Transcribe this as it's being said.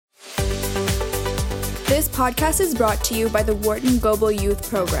This podcast is brought to you by the Wharton Global Youth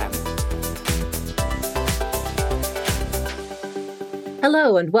Program.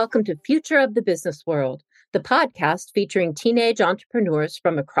 Hello, and welcome to Future of the Business World, the podcast featuring teenage entrepreneurs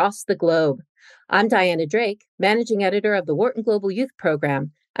from across the globe. I'm Diana Drake, managing editor of the Wharton Global Youth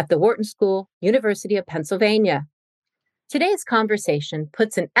Program at the Wharton School, University of Pennsylvania. Today's conversation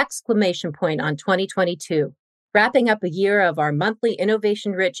puts an exclamation point on 2022, wrapping up a year of our monthly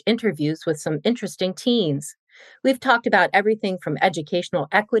innovation-rich interviews with some interesting teens. We've talked about everything from educational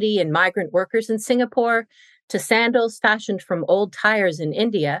equity and migrant workers in Singapore to sandals fashioned from old tires in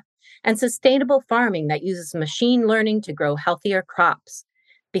India and sustainable farming that uses machine learning to grow healthier crops.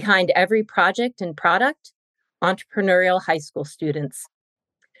 Behind every project and product, entrepreneurial high school students.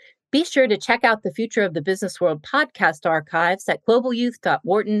 Be sure to check out the Future of the Business World podcast archives at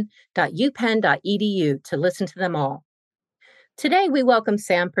globalyouth.wharton.upenn.edu to listen to them all. Today, we welcome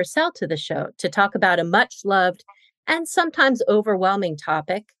Sam Purcell to the show to talk about a much-loved and sometimes overwhelming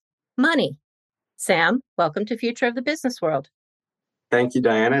topic, money. Sam, welcome to Future of the Business World. Thank you,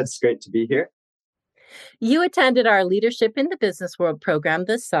 Diana. It's great to be here. You attended our Leadership in the Business World program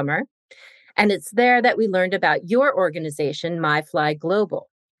this summer, and it's there that we learned about your organization, MyFly Global.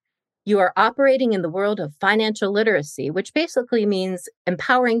 You are operating in the world of financial literacy, which basically means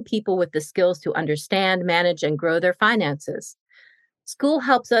empowering people with the skills to understand, manage, and grow their finances. School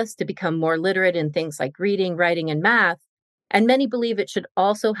helps us to become more literate in things like reading, writing, and math, and many believe it should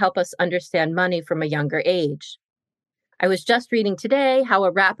also help us understand money from a younger age. I was just reading today how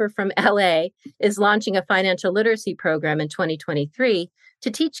a rapper from LA is launching a financial literacy program in 2023 to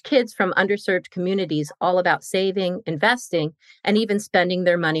teach kids from underserved communities all about saving, investing, and even spending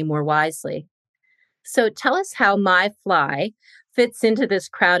their money more wisely. So tell us how MyFly fits into this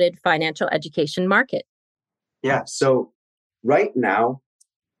crowded financial education market. Yeah, so right now,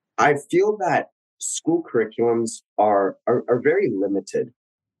 I feel that school curriculums are very limited.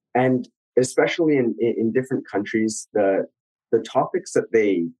 And especially in different countries, the topics that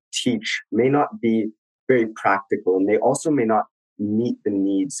they teach may not be very practical, and they also may not meet the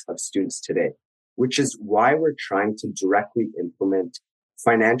needs of students today, which is why we're trying to directly implement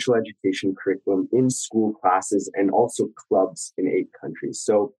financial education curriculum in school classes and also clubs in 8 countries.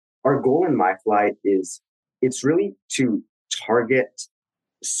 So our goal in MyFly it's really to target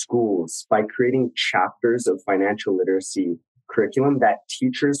schools by creating chapters of financial literacy curriculum that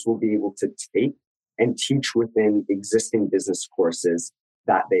teachers will be able to take and teach within existing business courses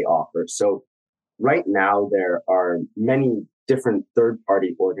that they offer. So right now, there are many different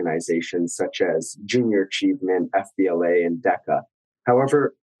third-party organizations such as Junior Achievement, FBLA, and DECA.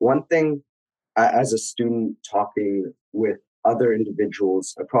 However, one thing as a student talking with other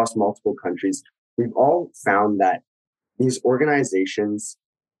individuals across multiple countries, we've all found that these organizations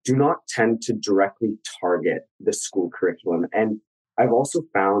do not tend to directly target the school curriculum. And I've also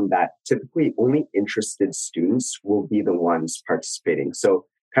found that typically only interested students will be the ones participating. So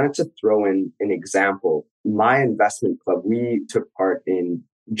kind of to throw in an example, my investment club, we took part in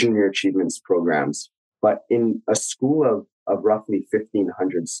Junior Achievements programs, but in a school of roughly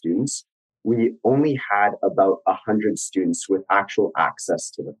 1,500 students, we only had about 100 students with actual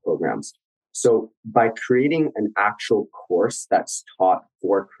access to the programs. So by creating an actual course that's taught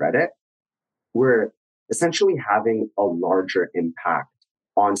for credit, we're essentially having a larger impact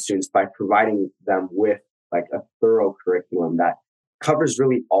on students by providing them with like a thorough curriculum that covers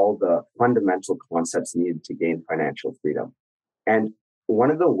really all the fundamental concepts needed to gain financial freedom. And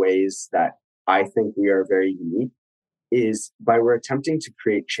one of the ways that I think we are very unique is by we're attempting to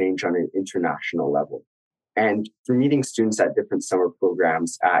create change on an international level. And through meeting students at different summer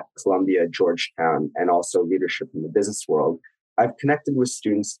programs at Columbia, Georgetown, and also Leadership in the Business World, I've connected with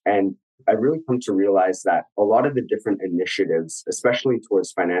students and I've really come to realize that a lot of the different initiatives, especially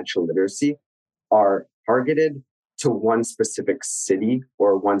towards financial literacy, are targeted to one specific city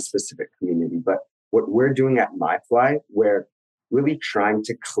or one specific community. But what we're doing at MyFly, we're really trying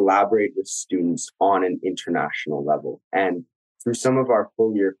to collaborate with students on an international level. And through some of our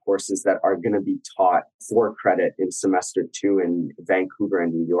full year courses that are going to be taught for credit in semester 2 in Vancouver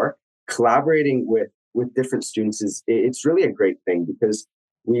and New York, collaborating with different students it's really a great thing because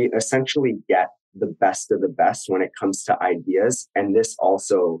we essentially get the best of the best when it comes to ideas. And this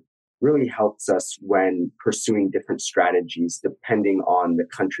also really helps us when pursuing different strategies depending on the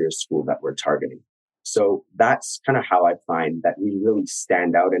country or school that we're targeting. So that's kind of how I find that we really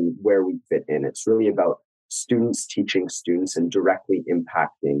stand out and where we fit in. It's really about students teaching students and directly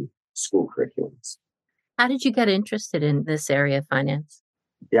impacting school curriculums. How did you get interested in this area of finance?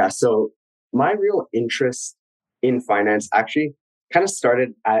 Yeah, so my real interest in finance actually kind of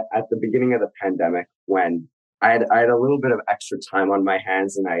started at the beginning of the pandemic when I had a little bit of extra time on my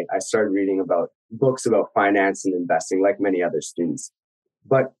hands, and I started reading about books about finance and investing like many other students.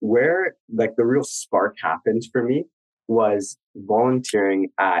 But where like the real spark happened for me was volunteering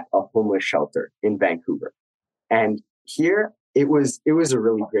at a homeless shelter in Vancouver. And here it was a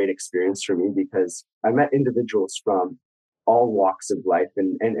really great experience for me because I met individuals from all walks of life,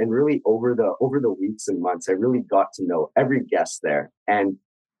 and really over the weeks and months I really got to know every guest there. And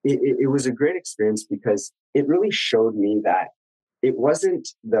it was a great experience because it really showed me that it wasn't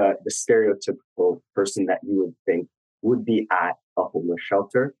the stereotypical person that you would think would be at a homeless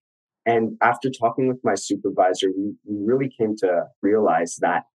shelter. And after talking with my supervisor, we really came to realize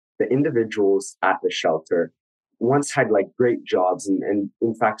that the individuals at the shelter once had like great jobs, and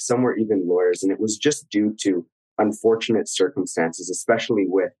in fact, some were even lawyers. And it was just due to unfortunate circumstances, especially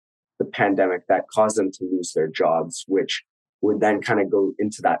with the pandemic, that caused them to lose their jobs, which would then kind of go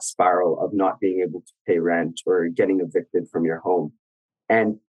into that spiral of not being able to pay rent or getting evicted from your home.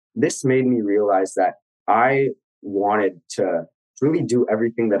 And this made me realize that I wanted to really do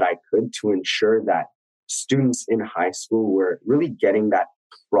everything that I could to ensure that students in high school were really getting that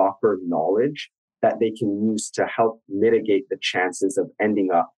proper knowledge that they can use to help mitigate the chances of ending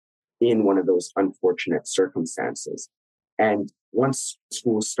up in one of those unfortunate circumstances. And once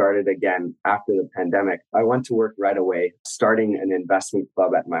school started again after the pandemic, I went to work right away, starting an investment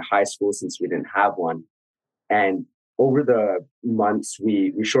club at my high school since we didn't have one. And over the months,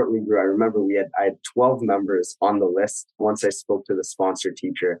 we shortly grew. I remember I had 12 members on the list once I spoke to the sponsor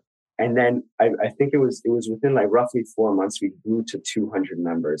teacher. And then I think it was within like roughly 4 months, we grew to 200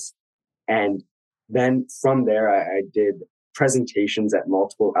 members. And then from there, I did presentations at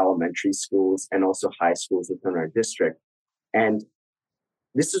multiple elementary schools and also high schools within our district. And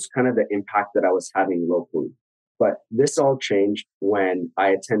this was kind of the impact that I was having locally. But this all changed when I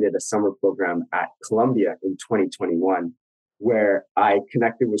attended a summer program at Columbia in 2021, where I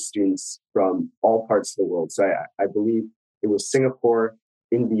connected with students from all parts of the world. So I believe it was Singapore,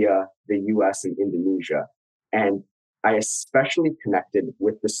 India, the US, and Indonesia. And I especially connected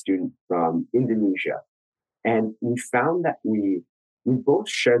with the student from Indonesia. And we found that we both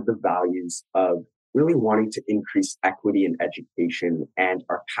shared the values of really wanting to increase equity in education and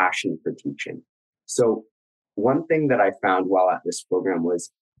our passion for teaching. So one thing that I found while at this program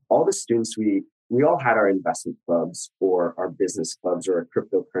was all the students, we all had our investment clubs or our business clubs or our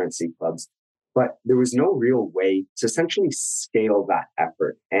cryptocurrency clubs, but there was no real way to essentially scale that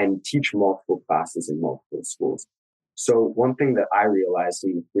effort and teach multiple classes in multiple schools. So one thing that I realized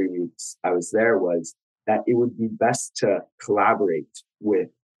in the 3 weeks I was there was that it would be best to collaborate with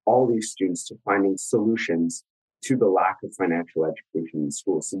all these students to finding solutions to the lack of financial education in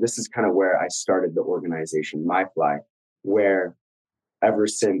schools. So this is kind of where I started the organization MyFly, where ever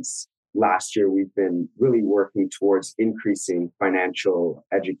since last year, we've been really working towards increasing financial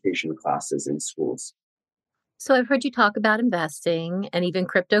education classes in schools. So I've heard you talk about investing and even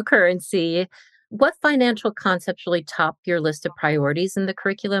cryptocurrency. What financial concepts really top your list of priorities in the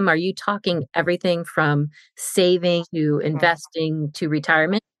curriculum? Are you talking everything from saving to investing to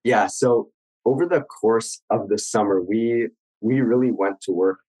retirement? Yeah, so over the course of the summer, we really went to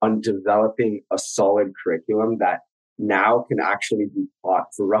work on developing a solid curriculum that now can actually be taught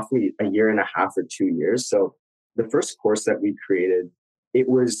for roughly a year and a half or 2 years. So the first course that we created, it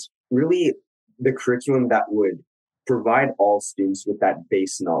was really the curriculum that would provide all students with that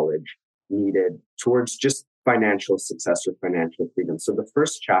base knowledge needed towards just financial success or financial freedom. So the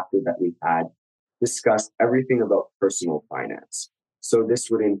first chapter that we had discussed everything about personal finance. So this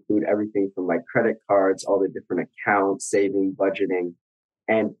would include everything from like credit cards, all the different accounts, saving, budgeting.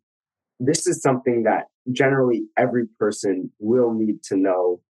 And this is something that generally every person will need to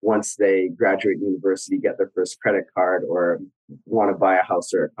know once they graduate university, get their first credit card, or want to buy a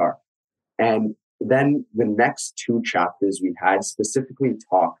house or a car. And then the next two chapters we had specifically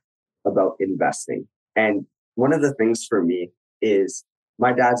talk about investing. And one of the things for me is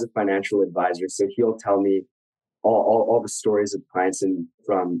my dad's a financial advisor, so he'll tell me all the stories of clients and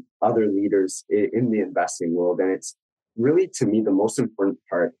from other leaders in the investing world. And it's really, to me, the most important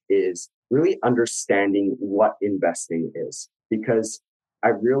part is really understanding what investing is. Because I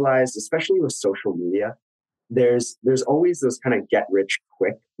realized, especially with social media, there's always those kind of get rich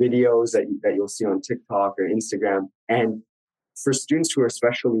quick videos that you'll see on TikTok or Instagram. And for students who are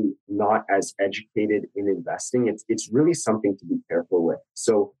especially not as educated in investing, it's really something to be careful with.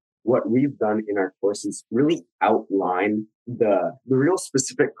 So what we've done in our course is really outline the real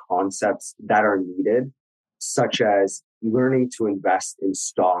specific concepts that are needed, such as learning to invest in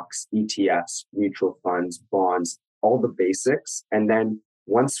stocks, ETFs, mutual funds, bonds, all the basics. And then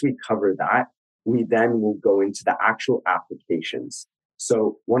once we cover that, we then will go into the actual applications.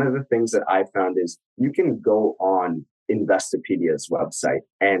 So one of the things that I found is you can go on Investopedia's website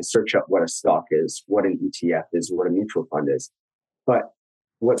and search up what a stock is, what an ETF is, what a mutual fund is. But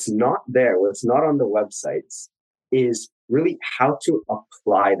what's not there, what's not on the websites is really how to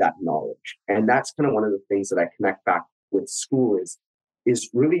apply that knowledge. And that's kind of one of the things that I connect back with school is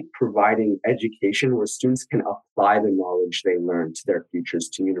really providing education where students can apply the knowledge they learn to their futures,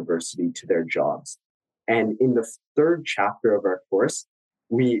 to university, to their jobs. And in the third chapter of our course,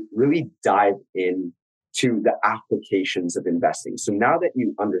 we really dive in to the applications of investing. So now that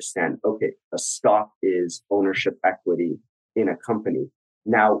you understand, okay, a stock is ownership equity in a company.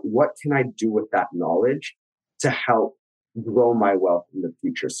 Now, what can I do with that knowledge to help grow my wealth in the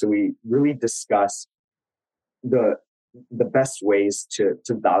future? So we really discuss the best ways to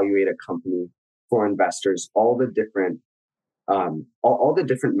evaluate a company for investors, all the different all the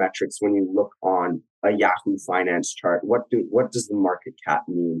different metrics when you look on a Yahoo Finance chart. What does the market cap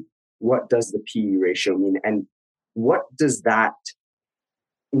mean? What does the PE ratio mean? And what does that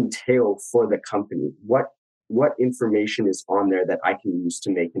entail for the company? What information is on there that I can use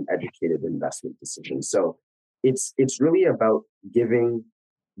to make an educated investment decision? So it's really about giving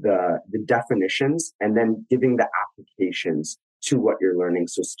the definitions and then giving the applications to what you're learning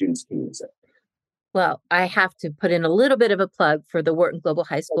so students can use it. Well, I have to put in a little bit of a plug for the Wharton Global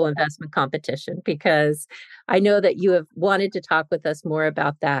High School Investment Competition, because I know that you have wanted to talk with us more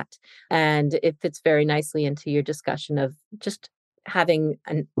about that. And it fits very nicely into your discussion of just having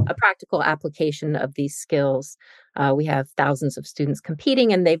a practical application of these skills. We have thousands of students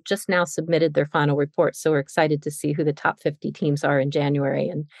competing, and they've just now submitted their final report. So we're excited to see who the top 50 teams are in January,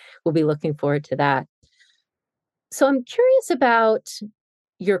 and we'll be looking forward to that. So I'm curious about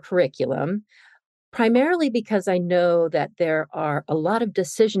your curriculum, primarily because I know that there are a lot of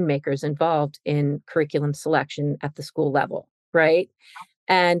decision makers involved in curriculum selection at the school level, right?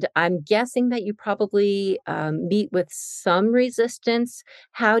 And I'm guessing that you probably meet with some resistance.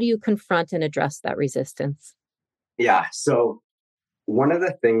 How do you confront and address that resistance? Yeah. So one of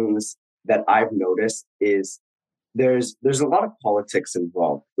the things that I've noticed is there's a lot of politics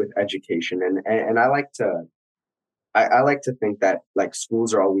involved with education, and I like to I like to think that like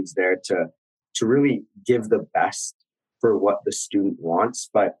schools are always there to really give the best for what the student wants,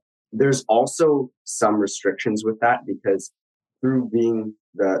 but there's also some restrictions with that because through being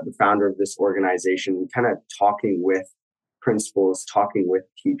the founder of this organization, kind of talking with principals, talking with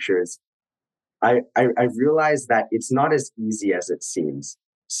teachers, I realized that it's not as easy as it seems.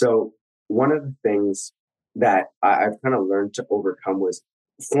 So one of the things that I've kind of learned to overcome was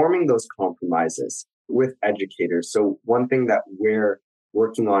forming those compromises with educators. So one thing that we're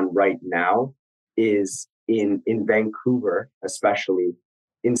working on right now is in Vancouver, especially,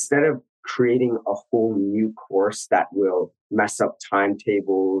 instead of creating a whole new course that will mess up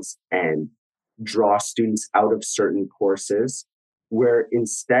timetables and draw students out of certain courses, we're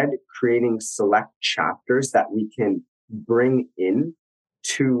instead creating select chapters that we can bring in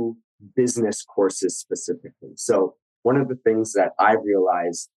to business courses specifically. So one of the things that I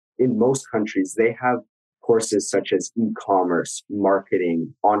realized in most countries, they have courses such as e-commerce,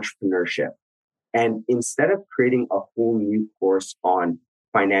 marketing, entrepreneurship. And instead of creating a whole new course on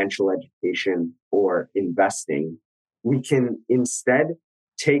financial education or investing, we can instead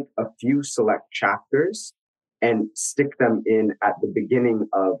take a few select chapters and stick them in at the beginning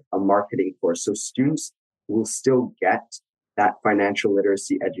of a marketing course. So students will still get that financial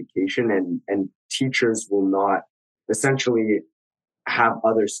literacy education, and teachers will not essentially have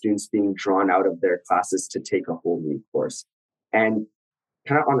other students being drawn out of their classes to take a whole new course. And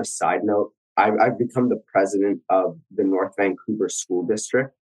kind of on a side note, I've become the president of the North Vancouver School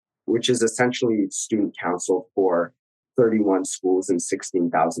District, which is essentially student council for 31 schools and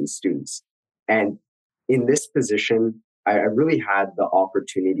 16,000 students. And in this position, I really had the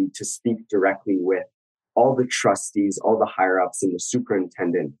opportunity to speak directly with all the trustees, all the higher ups, and the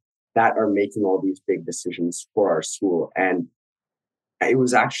superintendent that are making all these big decisions for our school. And it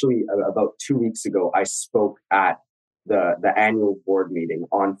was actually about 2 weeks ago, I spoke at the annual board meeting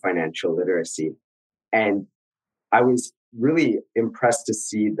on financial literacy. And I was really impressed to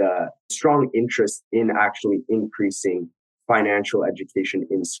see the strong interest in actually increasing financial education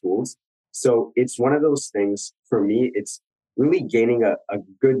in schools. So it's one of those things for me, it's really gaining a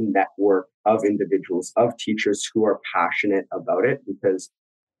good network of individuals, of teachers who are passionate about it, because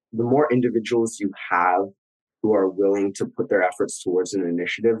the more individuals you have who are willing to put their efforts towards an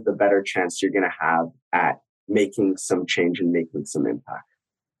initiative, the better chance you're going to have at making some change and making some impact.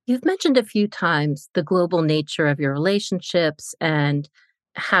 You've mentioned a few times the global nature of your relationships and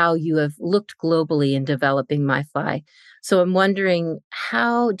how you have looked globally in developing MyFly. So I'm wondering,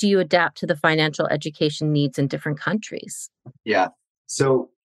 how do you adapt to the financial education needs in different countries? Yeah. So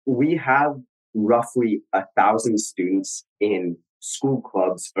we have roughly 1,000 students in school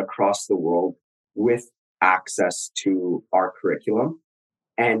clubs across the world with access to our curriculum.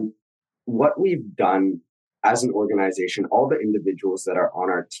 And what we've done as an organization, all the individuals that are on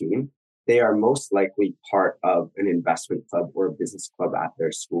our team, they are most likely part of an investment club or a business club at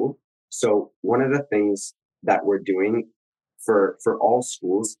their school. So one of the things that we're doing for all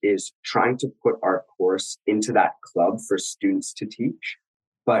schools is trying to put our course into that club for students to teach.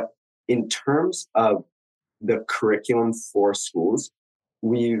 But in terms of the curriculum for schools,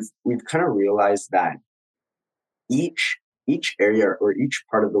 we've kind of realized that each area or each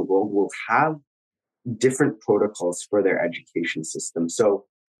part of the world will have different protocols for their education system. So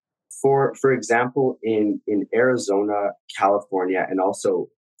for example, in Arizona, California, and also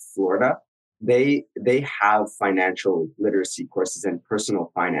Florida, they have financial literacy courses and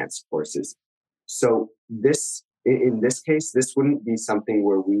personal finance courses. So in this case, this wouldn't be something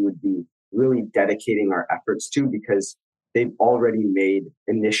where we would be really dedicating our efforts to, because they've already made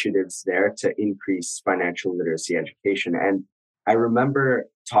initiatives there to increase financial literacy education. And I remember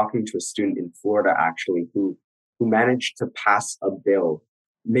talking to a student in Florida actually who managed to pass a bill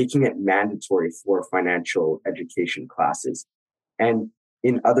making it mandatory for financial education classes. And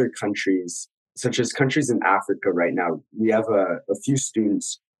in other countries, such as countries in Africa right now, we have a few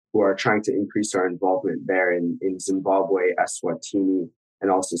students who are trying to increase our involvement there in Zimbabwe, Eswatini, and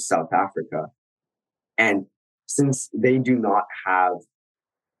also South Africa. And since they do not have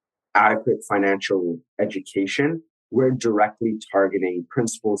adequate financial education, we're directly targeting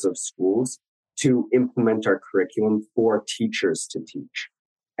principals of schools to implement our curriculum for teachers to teach.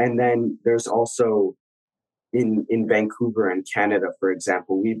 And then there's also in Vancouver and Canada, for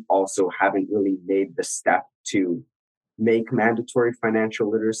example, we also haven't really made the step to make mandatory financial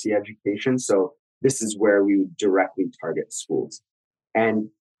literacy education. So this is where we would directly target schools. And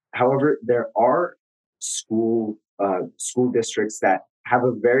however, there are school districts that have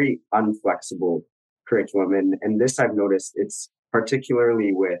a very unflexible curriculum. And this I've noticed, it's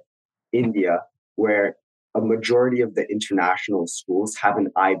particularly with India, where a majority of the international schools have an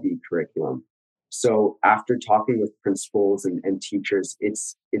IB curriculum. So after talking with principals and teachers,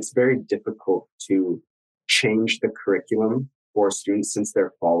 it's very difficult to change the curriculum for students since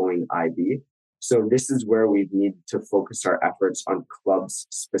they're following IB. So this is where we need to focus our efforts on clubs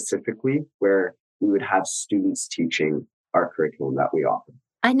specifically, where we would have students teaching our curriculum that we offer.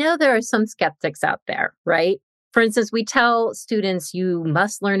 I know there are some skeptics out there, right? For instance, we tell students you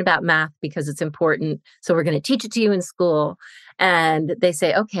must learn about math because it's important. So we're going to teach it to you in school. And they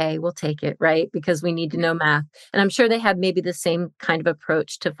say, okay, we'll take it, right? Because we need to know math. And I'm sure they have maybe the same kind of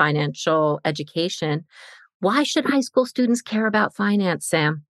approach to financial education. Why should high school students care about finance,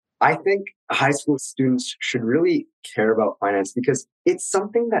 Sam? I think high school students should really care about finance because it's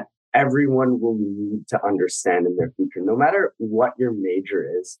something that everyone will need to understand in their future, no matter what your major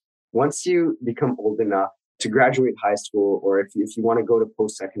is. Once you become old enough to graduate high school, or if you want to go to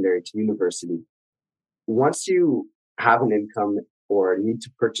post-secondary to university, once you have an income or need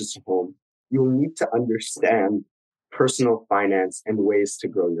to purchase a home, you'll need to understand personal finance and ways to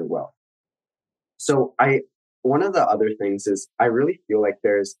grow your wealth. So one of the other things is I really feel like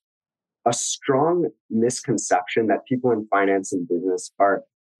there's a strong misconception that people in finance and business are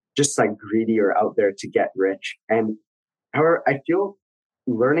just like greedy or out there to get rich. And however, I feel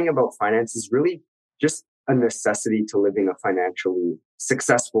learning about finance is really just a necessity to living a financially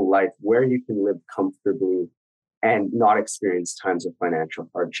successful life where you can live comfortably and not experience times of financial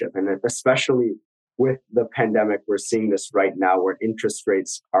hardship. And especially with the pandemic, we're seeing this right now where interest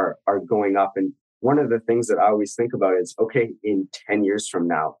rates are going up. And one of the things that I always think about is, okay, in 10 years from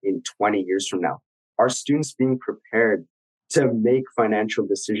now, in 20 years from now, are students being prepared to make financial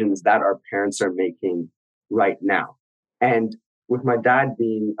decisions that our parents are making right now? And with my dad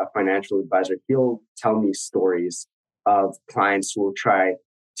being a financial advisor, he'll tell me stories of clients who will try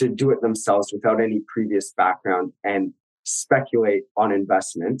to do it themselves without any previous background and speculate on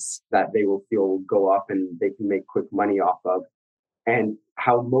investments that they will feel will go up and they can make quick money off of. And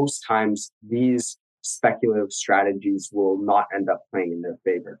how most times these speculative strategies will not end up playing in their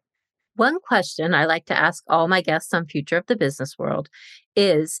favor. One question I like to ask all my guests on Future of the Business World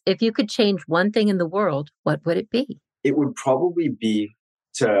is, if you could change one thing in the world, what would it be? It would probably be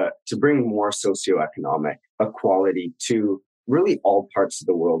to bring more socioeconomic equality to really all parts of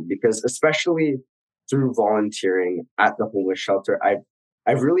the world, because especially through volunteering at the homeless shelter,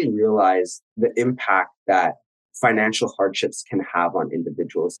 I've really realized the impact that financial hardships can have on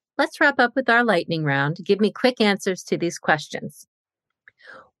individuals. Let's wrap up with our lightning round. Give me quick answers to these questions.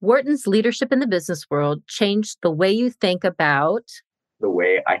 Wharton's leadership in the business world changed the way you think about the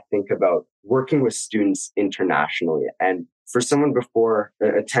way I think about working with students internationally. And for someone before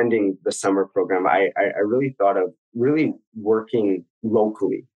attending the summer program, I really thought of really working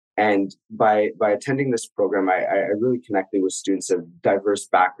locally. And by attending this program, I really connected with students of diverse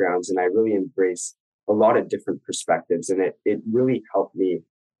backgrounds, and I really embraced a lot of different perspectives. And it really helped me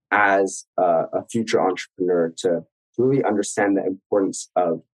as a future entrepreneur to really understand the importance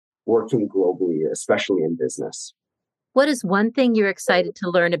of working globally, especially in business. What is one thing you're excited to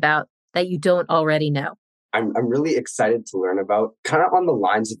learn about that you don't already know? I'm really excited to learn about kind of on the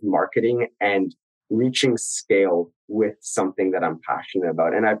lines of marketing and reaching scale with something that I'm passionate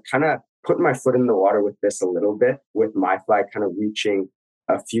about. And I've kind of put my foot in the water with this a little bit with MyFly, kind of reaching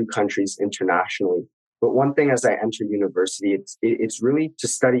a few countries internationally. But one thing as I enter university, it's really to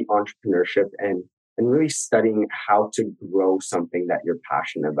study entrepreneurship and really studying how to grow something that you're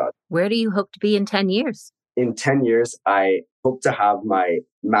passionate about. Where do you hope to be in 10 years? In 10 years, I hope to have my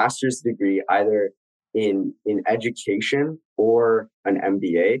master's degree either in education or an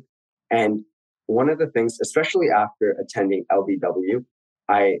MBA. And one of the things, especially after attending LBW,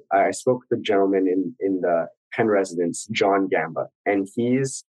 I spoke with a gentleman in the Penn residence, John Gamba, and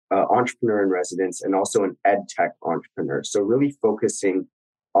he's an entrepreneur in residence and also an ed tech entrepreneur. So really focusing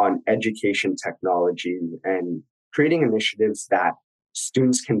on education technology and creating initiatives that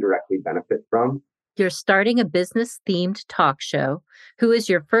students can directly benefit from. You're starting a business-themed talk show. Who is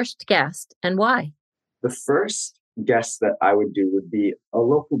your first guest and why? The first guest that I would do would be a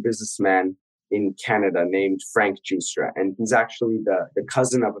local businessman in Canada named Frank Giustra. And he's actually the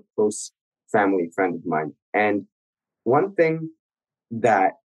cousin of a close family friend of mine. And one thing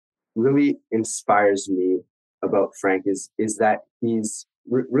that really inspires me about Frank is that he's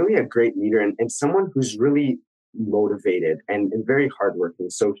really a great leader and someone who's really motivated and very hardworking.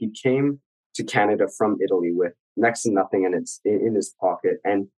 So he came to Canada from Italy with next to nothing and it's in his pocket.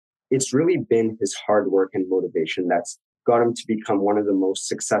 And it's really been his hard work and motivation that's got him to become one of the most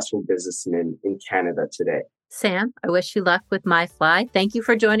successful businessmen in Canada today. Sam, I wish you luck with MyFly. Thank you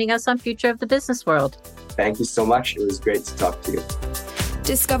for joining us on Future of the Business World. Thank you so much. It was great to talk to you.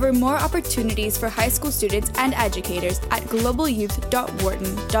 Discover more opportunities for high school students and educators at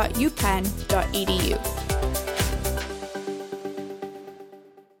globalyouth.wharton.upenn.edu.